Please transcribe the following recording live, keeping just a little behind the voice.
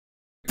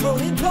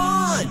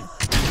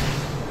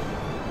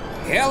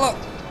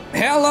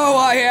Hello,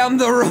 I am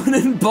the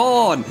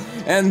Roninpawn,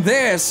 and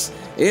this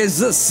is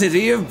the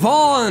city of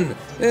Pawn.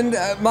 And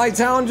my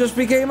town just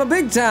became a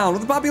big town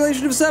with a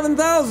population of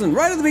 7,000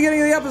 right at the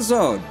beginning of the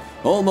episode.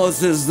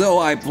 Almost as though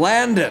I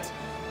planned it.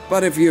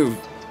 But if you've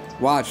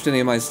watched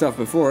any of my stuff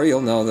before, you'll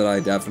know that I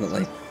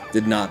definitely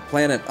did not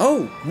plan it.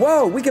 Oh,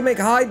 whoa, we can make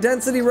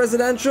high-density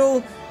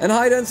residential and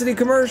high-density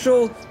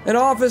commercial and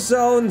office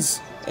zones.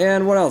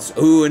 And what else?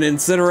 Ooh, an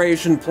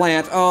incineration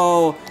plant.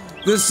 Oh,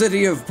 the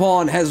city of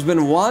Pawn has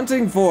been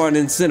wanting for an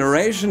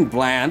incineration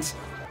plant.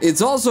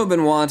 It's also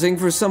been wanting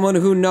for someone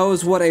who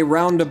knows what a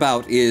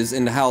roundabout is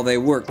and how they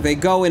work. They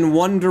go in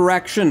one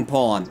direction,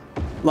 Pawn.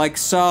 Like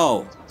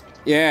so.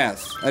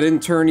 Yes, I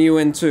didn't turn you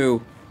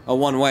into a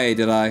one-way,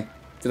 did I?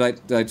 Did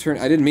I turn?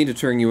 I didn't mean to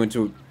turn you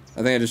into,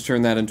 I think I just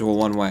turned that into a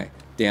one-way.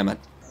 Damn it.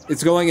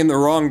 It's going in the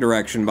wrong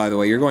direction, by the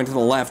way. You're going to the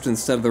left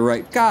instead of the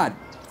right. God,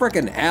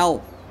 frickin'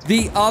 hell.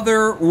 The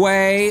other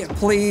way,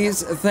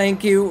 please.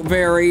 Thank you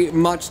very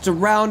much. To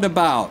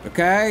roundabout,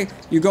 okay?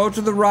 You go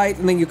to the right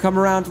and then you come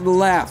around to the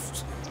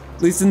left.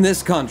 At least in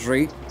this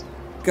country.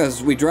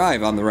 Because we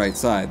drive on the right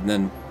side and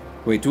then...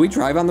 Wait, do we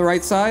drive on the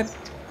right side?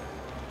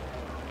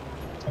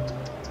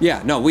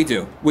 Yeah, no, we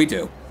do. We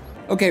do.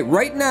 Okay,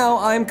 right now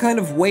I'm kind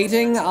of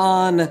waiting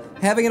on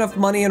having enough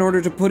money in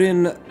order to put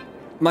in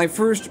my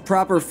first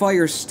proper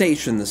fire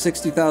station, the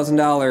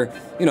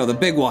 $60,000, you know, the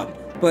big one.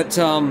 But,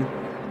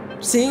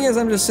 seeing as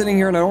I'm just sitting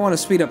here and I don't want to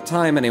speed up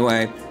time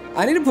anyway,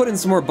 I need to put in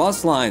some more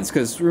bus lines,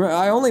 because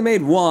I only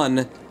made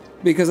one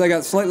because I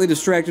got slightly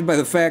distracted by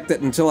the fact that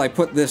until I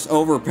put this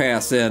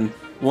overpass in,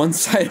 one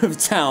side of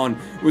town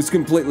was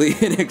completely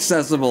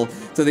inaccessible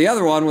to the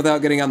other one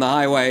without getting on the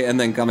highway and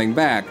then coming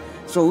back.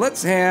 So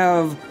let's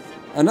have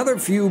another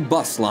few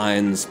bus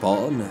lines,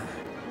 Pawn.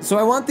 So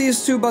I want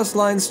these two bus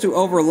lines to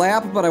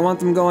overlap, but I want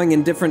them going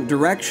in different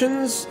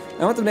directions.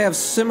 I want them to have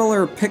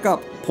similar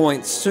pickup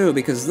points too,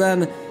 because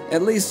then,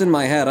 at least in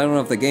my head, I don't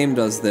know if the game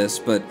does this,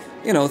 but,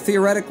 you know,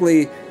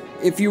 theoretically,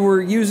 if you were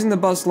using the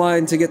bus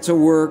line to get to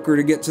work or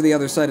to get to the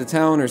other side of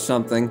town or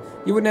something,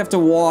 you wouldn't have to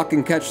walk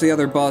and catch the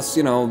other bus,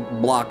 you know,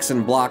 blocks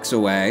and blocks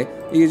away.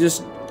 You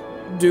just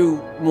do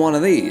one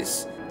of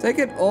these. Take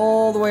it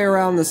all the way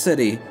around the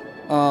city,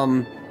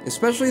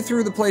 especially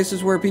through the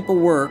places where people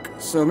work.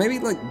 So maybe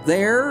like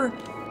there,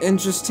 and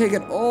just take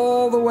it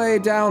all the way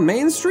down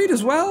Main Street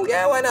as well?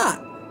 Yeah, why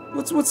not?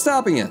 What's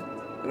stopping you?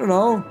 I don't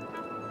know.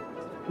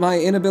 My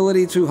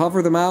inability to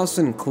hover the mouse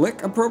and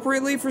click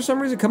appropriately for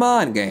some reason? Come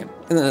on, game.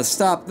 And then a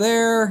stop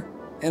there,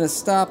 and a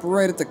stop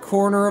right at the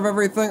corner of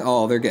everything.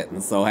 Oh, they're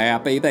getting so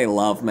happy. They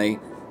love me.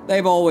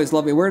 They've always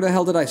loved me. Where the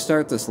hell did I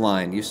start this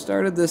line? You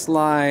started this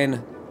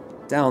line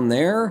down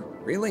there?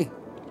 Really?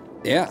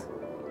 Yeah.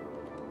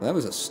 That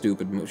was a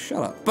stupid move.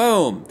 Shut up.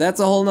 Boom!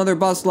 That's a whole nother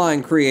bus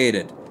line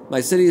created.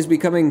 My city is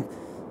becoming,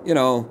 you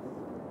know,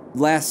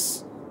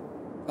 less,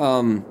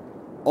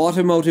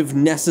 automotive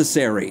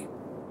necessary.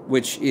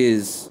 Which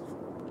is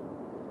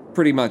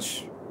pretty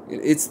much,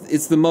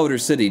 it's the Motor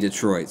City,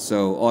 Detroit,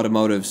 so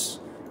automotives,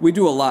 we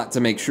do a lot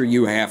to make sure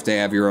you have to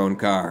have your own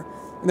car.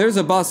 And there's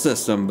a bus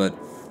system, but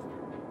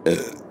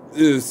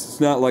it's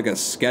not like a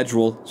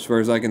schedule, as far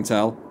as I can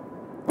tell.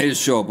 They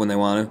just show up when they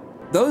want to.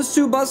 Those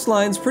two bus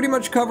lines pretty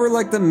much cover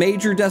like the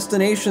major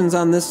destinations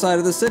on this side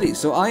of the city,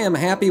 so I am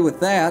happy with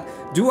that.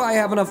 Do I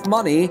have enough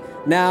money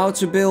now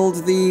to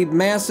build the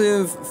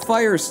massive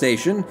fire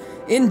station?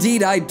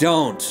 Indeed I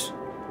don't.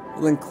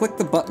 Well, then click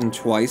the button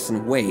twice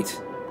and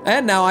wait.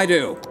 And now I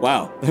do.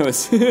 Wow, that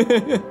was...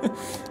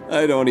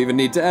 I don't even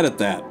need to edit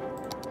that.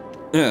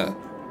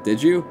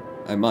 Did you?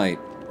 I might.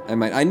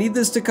 I need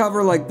this to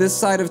cover, like, this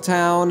side of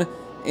town,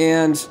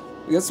 and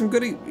we got some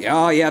good...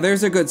 Oh, yeah,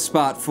 there's a good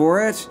spot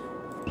for it.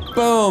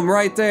 Boom,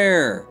 right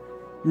there.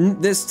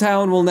 This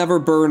town will never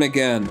burn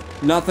again.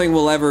 Nothing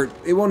will ever...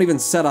 It won't even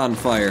set on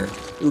fire.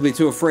 It'll be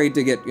too afraid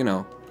to get, you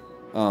know,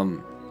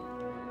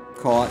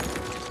 caught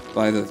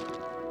by the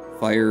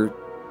fire...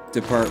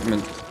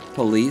 department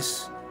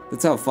police.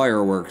 That's how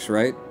fire works,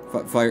 right?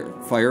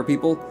 Fire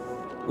people?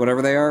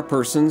 Whatever they are.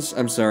 Persons.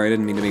 I'm sorry, I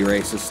didn't mean to be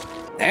racist.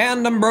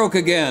 And I'm broke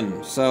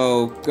again.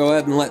 So, go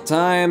ahead and let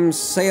time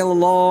sail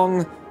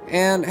along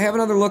and have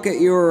another look at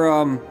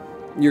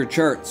your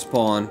charts,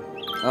 Pawn.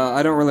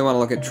 I don't really want to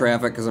look at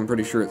traffic because I'm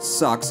pretty sure it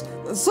sucks.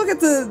 Let's look at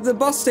the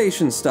bus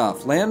station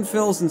stuff.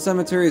 Landfills and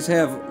cemeteries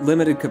have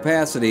limited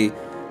capacity.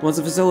 Once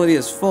a facility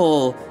is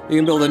full, you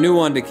can build a new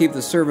one to keep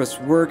the service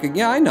working.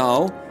 Yeah, I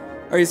know.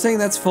 Are you saying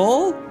that's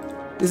full?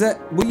 Is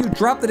that... Will you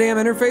drop the damn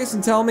interface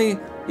and tell me...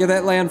 Yeah,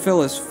 that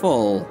landfill is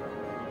full.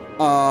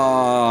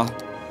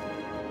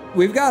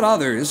 We've got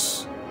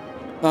others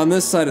on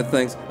this side of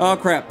things. Oh,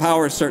 crap.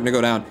 Power's starting to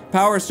go down.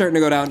 Power's starting to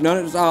go down.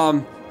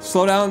 No,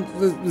 slow down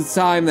the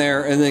time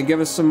there, and then give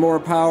us some more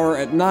power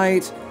at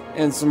night,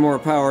 and some more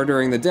power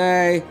during the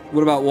day.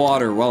 What about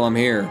water while I'm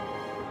here?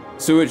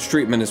 Sewage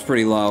treatment is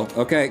pretty low.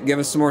 Okay, give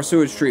us some more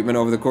sewage treatment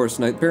over the course of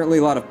the night. Apparently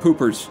a lot of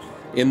poopers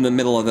in the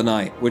middle of the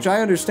night, which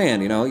I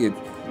understand, you know, you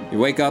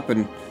wake up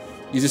and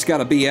you just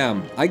got a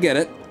BM. I get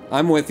it.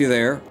 I'm with you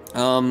there.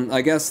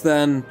 I guess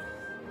then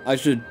I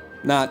should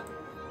not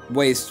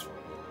waste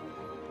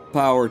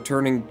power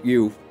turning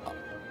you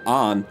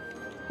on,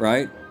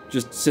 right?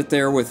 Just sit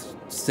there with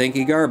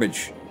stinky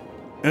garbage.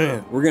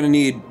 We're gonna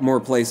need more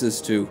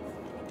places to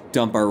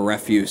dump our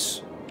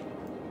refuse.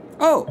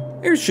 Oh,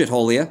 here's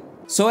Shithoalia.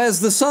 So as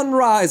the sun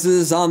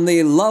rises on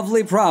the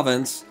lovely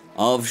province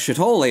of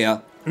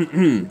Shithoalia,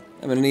 I'm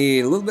gonna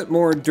need a little bit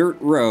more dirt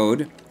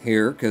road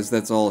here, because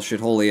that's all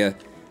Shithoalia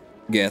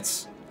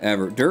gets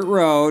ever. Dirt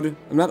road,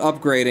 I'm not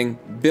upgrading,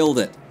 build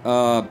it.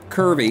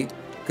 Curvy,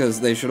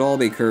 because they should all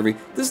be curvy.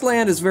 This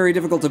land is very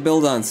difficult to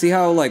build on. See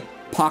how, like,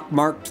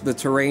 pockmarked the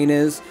terrain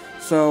is?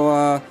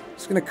 So,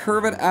 just gonna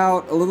curve it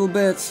out a little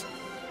bit.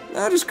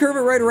 No, just curve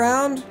it right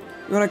around.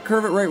 You wanna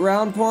curve it right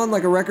round, Pawn?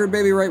 Like a record,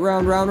 baby, right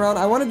round, round, round.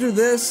 I wanna do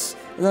this,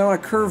 and then I wanna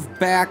curve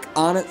back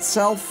on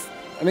itself.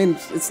 I mean,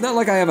 it's not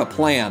like I have a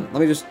plan.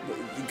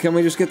 Can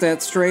we just get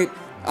that straight?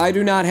 I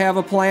do not have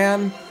a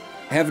plan.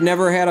 Have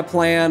never had a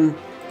plan.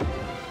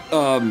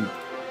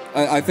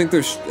 I think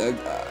there's,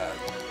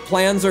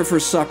 plans are for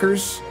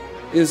suckers,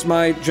 is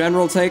my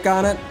general take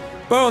on it.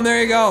 Boom,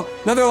 there you go.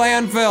 Another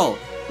landfill.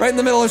 Right in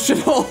the middle of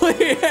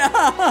Shithoalia.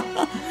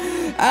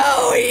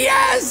 Oh,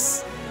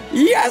 yes!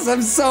 Yes,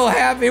 I'm so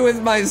happy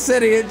with my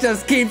city. It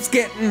just keeps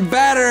getting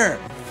better.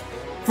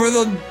 For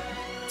the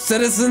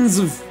citizens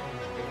of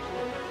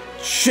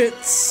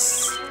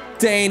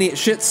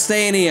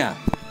Shitstania.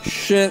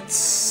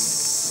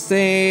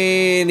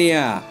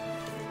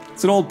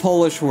 It's an old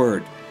Polish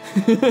word.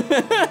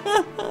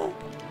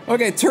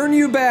 Okay, turn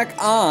you back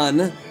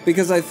on,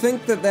 because I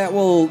think that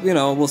will, you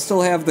know, we'll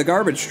still have the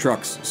garbage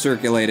trucks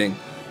circulating.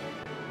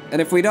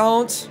 And if we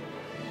don't,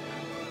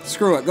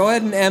 screw it. Go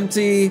ahead and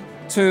empty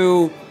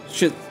to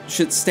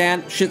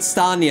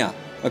Shitstania,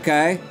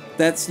 okay?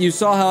 You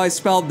saw how I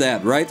spelled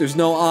that, right? There's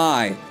no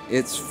I.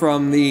 It's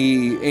from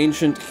the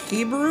ancient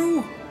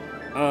Hebrew?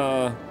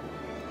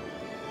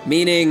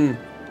 Meaning,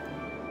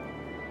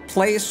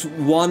 place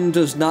one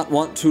does not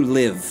want to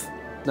live.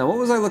 Now, what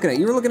was I looking at?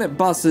 You were looking at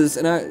buses,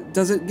 and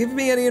does it give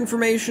me any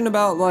information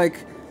about,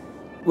 like,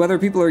 whether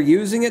people are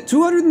using it?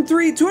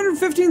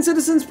 215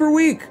 citizens per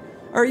week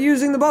are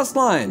using the bus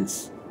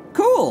lines.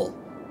 Cool.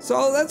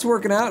 So that's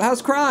working out.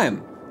 How's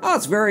crime? Oh,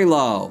 it's very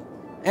low.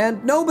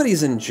 And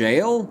nobody's in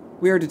jail.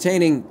 We are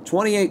detaining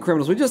 28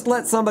 criminals. We just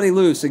let somebody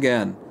loose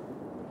again.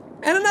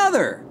 And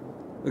another.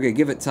 Okay,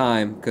 give it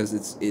time, because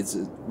it's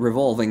a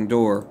revolving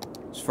door,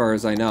 as far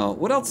as I know.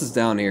 What else is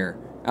down here?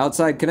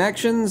 Outside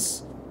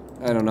connections?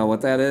 I don't know what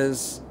that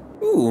is.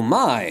 Ooh,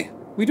 my.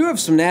 We do have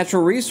some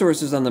natural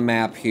resources on the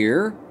map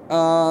here.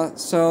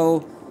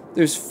 So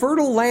there's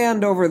fertile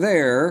land over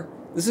there.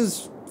 This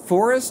is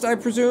forest, I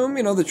presume.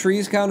 You know, the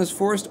trees count as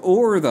forest.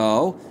 Ore,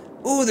 though.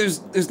 Ooh,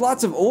 there's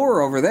lots of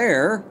ore over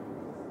there.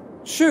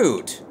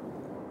 Shoot.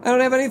 I don't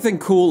have anything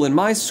cool in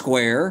my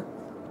square.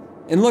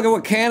 And look at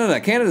what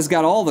Canada's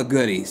got all the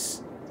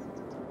goodies.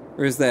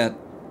 Where's that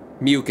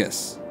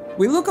mucus?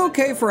 We look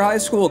okay for high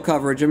school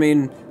coverage. I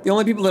mean, the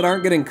only people that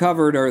aren't getting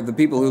covered are the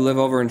people who live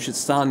over in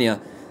Shitstania.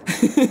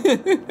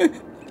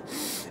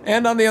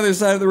 And on the other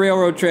side of the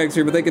railroad tracks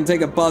here, but they can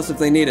take a bus if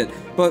they need it.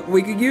 But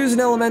we could use an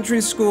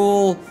elementary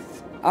school,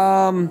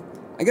 I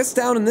guess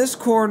down in this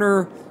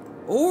corner,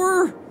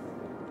 or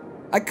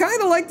I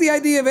kind of like the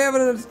idea of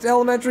having an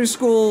elementary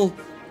school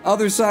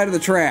other side of the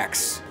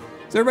tracks.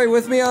 Is everybody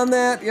with me on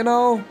that, you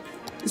know?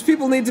 These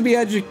people need to be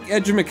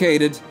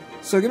educated.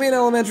 So give me an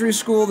elementary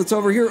school that's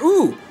over here.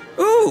 Ooh!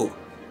 Ooh!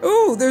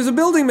 Ooh! There's a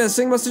building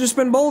missing. Must have just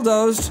been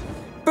bulldozed.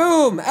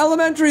 Boom!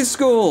 Elementary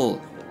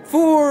school!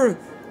 For...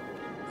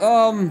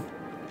 You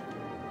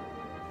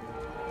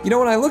know,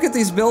 when I look at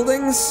these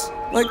buildings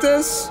like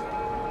this,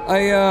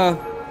 I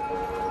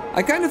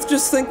kind of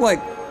just think, like,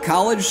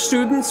 college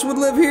students would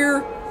live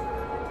here.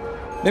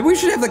 Maybe we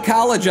should have the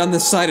college on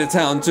this side of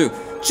town, too.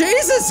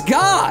 Jesus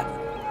God!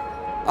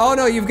 Oh,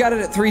 no, you've got it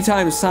at 3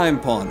 times time,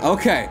 Pawn.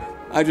 Okay.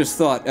 I just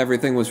thought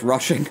everything was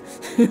rushing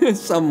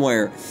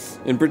somewhere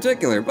in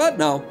particular, but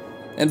no.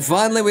 And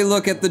finally, we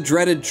look at the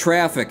dreaded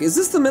traffic. Is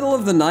this the middle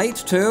of the night,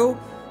 too?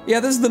 Yeah,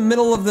 this is the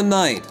middle of the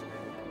night.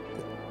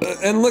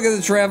 And look at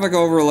the traffic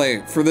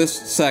overlay for this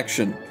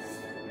section.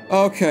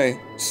 Okay,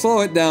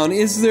 slow it down.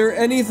 Is there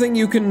anything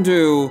you can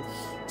do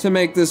to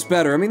make this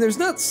better? I mean, there's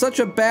not such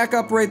a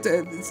backup right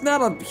there. It's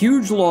not a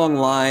huge long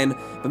line,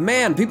 but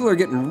man, people are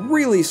getting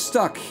really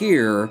stuck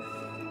here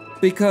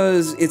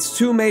because it's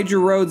 2 major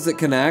roads that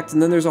connect,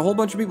 and then there's a whole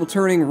bunch of people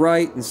turning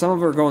right, and some of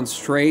them are going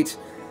straight.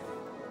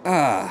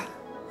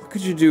 What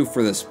could you do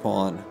for this,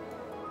 Pawn?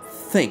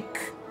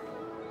 Think.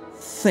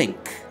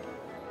 Think.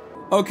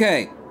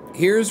 Okay.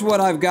 Here's what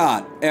I've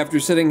got after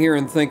sitting here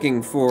and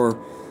thinking for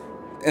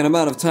an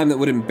amount of time that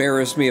would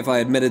embarrass me if I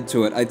admitted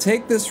to it. I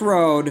take this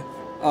road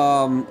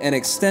and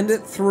extend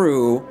it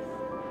through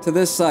to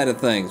this side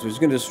of things, which is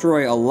going to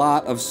destroy a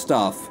lot of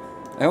stuff.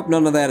 I hope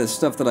none of that is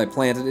stuff that I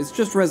planted. It's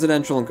just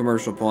residential and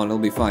commercial, Pawn. It'll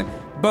be fine.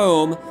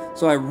 Boom!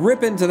 So I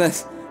rip into the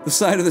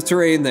side of the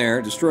terrain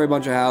there, destroy a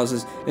bunch of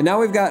houses, and now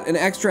we've got an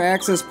extra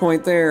access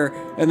point there,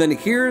 and then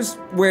here's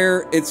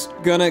where it's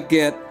gonna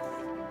get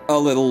a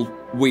little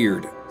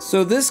weird.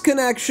 So this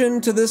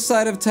connection to this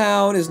side of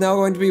town is now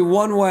going to be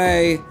one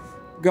way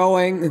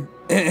going,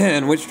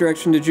 And which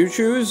direction did you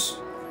choose?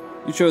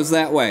 You chose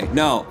that way.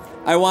 No.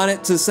 I want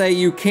it to say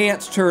you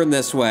can't turn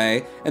this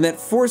way, and that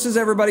forces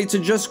everybody to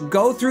just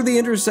go through the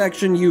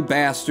intersection, you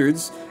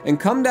bastards, and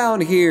come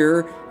down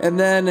here, and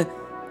then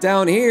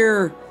down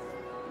here,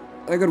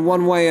 I could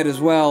one-way it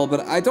as well, but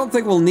I don't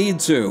think we'll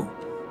need to.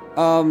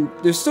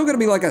 There's still gonna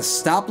be like a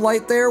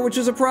stoplight there, which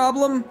is a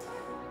problem,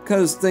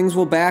 because things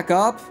will back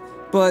up,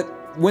 but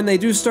when they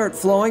do start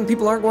flowing,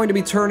 people aren't going to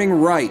be turning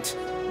right.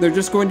 They're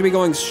just going to be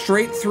going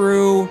straight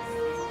through,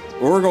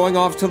 or going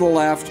off to the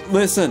left.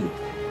 Listen.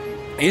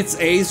 It's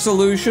a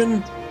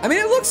solution. I mean,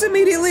 it looks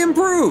immediately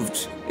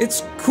improved.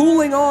 It's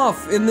cooling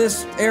off in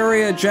this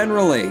area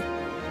generally.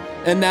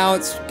 And now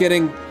it's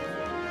getting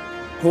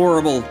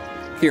horrible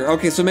here.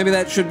 Okay, so maybe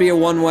that should be a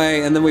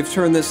one-way, and then we've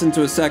turned this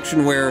into a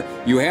section where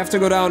you have to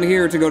go down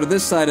here to go to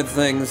this side of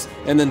things,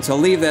 and then to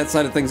leave that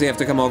side of things, you have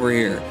to come over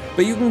here.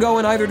 But you can go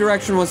in either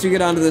direction once you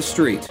get onto this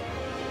street.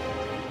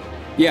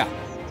 Yeah,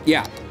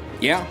 yeah,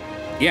 yeah,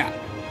 yeah,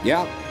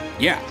 yeah,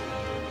 yeah,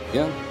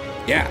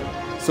 yeah,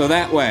 yeah. So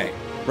that way.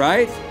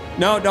 Right?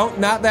 No, don't,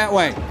 not that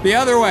way. The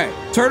other way.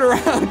 Turn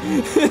around.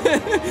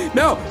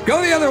 No,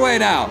 go the other way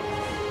now.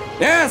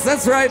 Yes,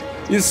 that's right.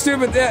 You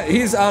stupid, yeah,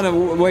 he's on a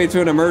way to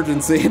an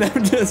emergency and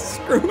I'm just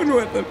screwing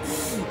with him.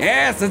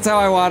 Yes, that's how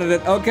I wanted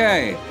it.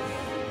 Okay.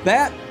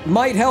 That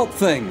might help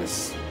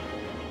things.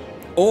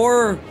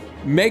 Or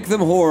make them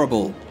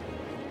horrible.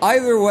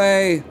 Either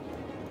way,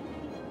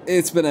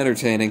 it's been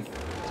entertaining.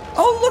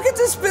 Oh, look at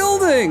this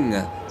building!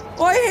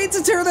 Oh, I hate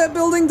to tear that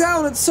building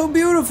down. It's so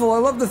beautiful. I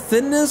love the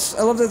thinness.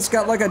 I love that it's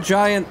got like a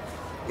giant,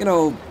 you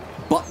know,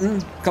 button,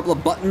 a couple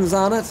of buttons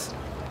on it.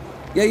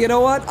 Yeah, you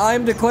know what?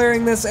 I'm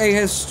declaring this a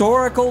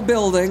historical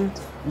building.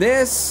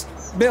 This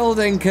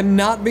building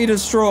cannot be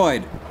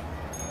destroyed.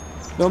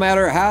 No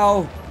matter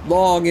how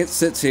long it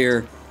sits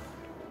here.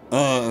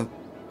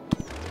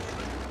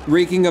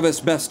 Reeking of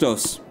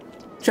asbestos.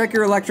 Check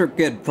your electric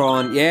grid,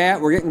 Prawn. Yeah,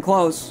 we're getting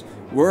close.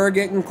 We're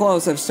getting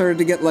close. I've started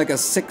to get like a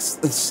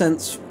sixth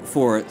sense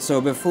for it.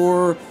 So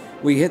before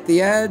we hit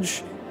the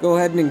edge, go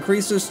ahead and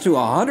increase this to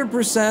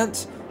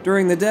 100%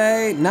 during the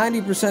day,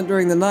 90%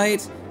 during the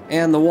night,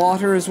 and the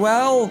water as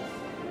well.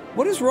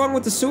 What is wrong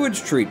with the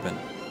sewage treatment?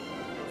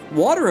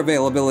 Water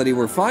availability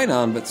we're fine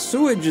on, but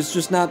sewage is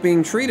just not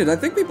being treated. I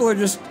think people are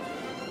just,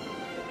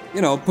 you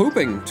know,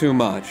 pooping too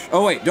much.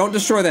 Oh wait, don't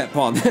destroy that,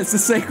 Pawn. That's a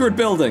sacred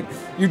building.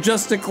 You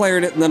just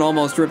declared it and then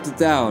almost ripped it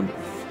down.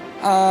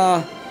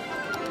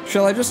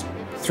 Shall I just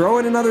throw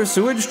in another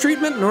sewage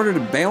treatment in order to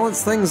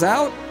balance things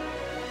out?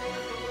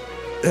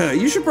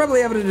 You should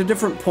probably have it at a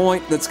different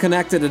point that's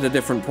connected at a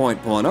different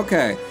point, Pawn.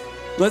 Okay.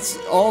 Let's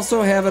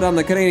also have it on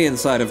the Canadian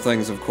side of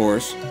things, of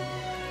course.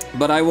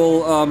 But I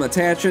will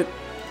attach it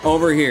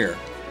over here.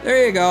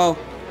 There you go.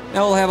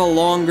 Now we'll have a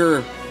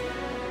longer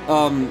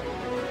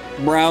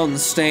brown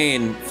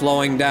stain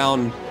flowing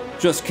down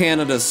just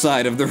Canada's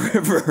side of the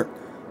river.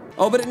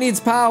 Oh, but it needs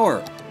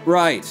power.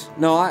 Right.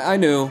 No, I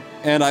knew,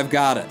 and I've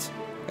got it.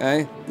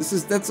 Okay?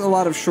 That's a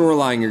lot of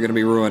shoreline you're gonna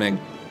be ruining.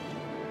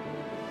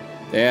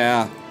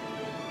 Yeah.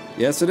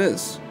 Yes, it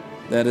is.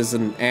 That is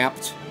an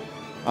apt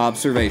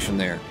observation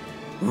there.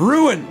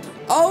 Ruined!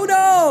 Oh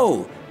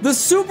no! The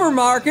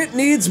supermarket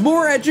needs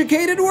more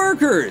educated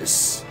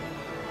workers!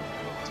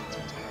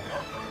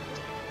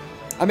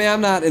 I mean,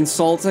 I'm not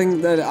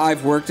insulting that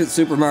I've worked at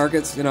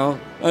supermarkets, you know.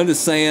 I'm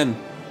just saying,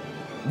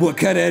 what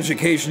kind of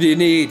education do you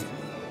need?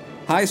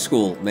 High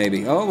school,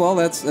 maybe. Oh, well,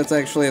 that's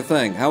actually a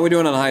thing. How are we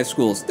doing on high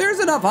schools? There's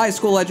enough high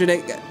school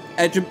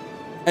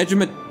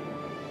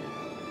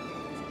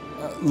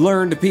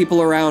learned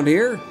people around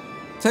here.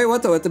 Tell you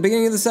what, though, at the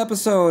beginning of this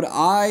episode,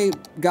 I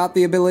got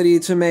the ability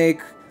to make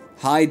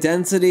high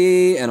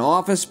density and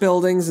office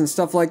buildings and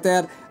stuff like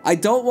that. I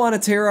don't want to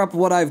tear up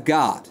what I've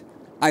got.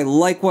 I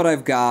like what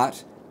I've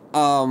got,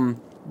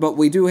 but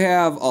we do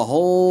have a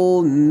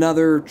whole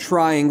nother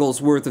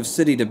triangle's worth of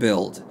city to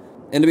build.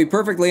 And to be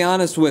perfectly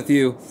honest with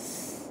you,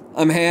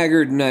 I'm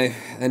haggard and I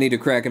need to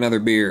crack another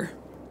beer.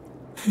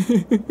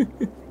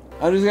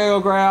 I'm just gonna go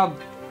grab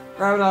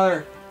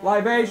another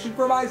libation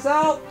for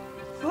myself.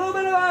 A little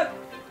bit of it,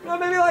 you know,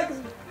 maybe like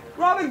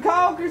rum and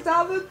coke or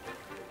something.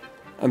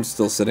 I'm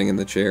still sitting in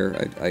the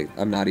chair.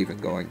 I'm not even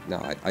going. No,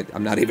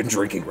 I'm not even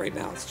drinking right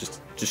now. It's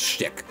just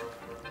shtick.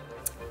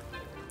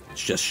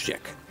 It's just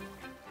shtick.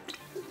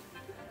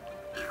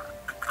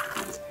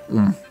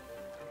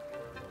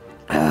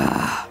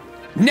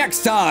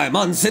 Next time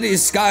on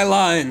Cities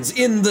Skylines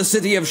in the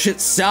city of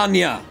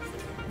Shithoalia.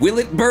 Will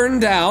it burn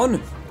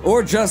down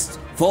or just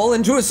fall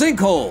into a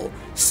sinkhole?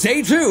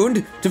 Stay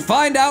tuned to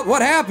find out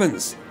what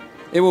happens.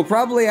 It will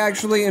probably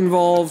actually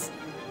involve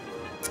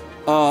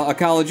a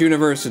college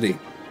university.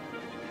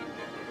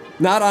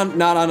 Not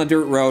on a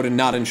dirt road and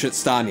not in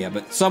Shithoalia,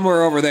 but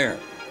somewhere over there.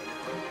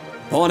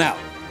 Pulling out.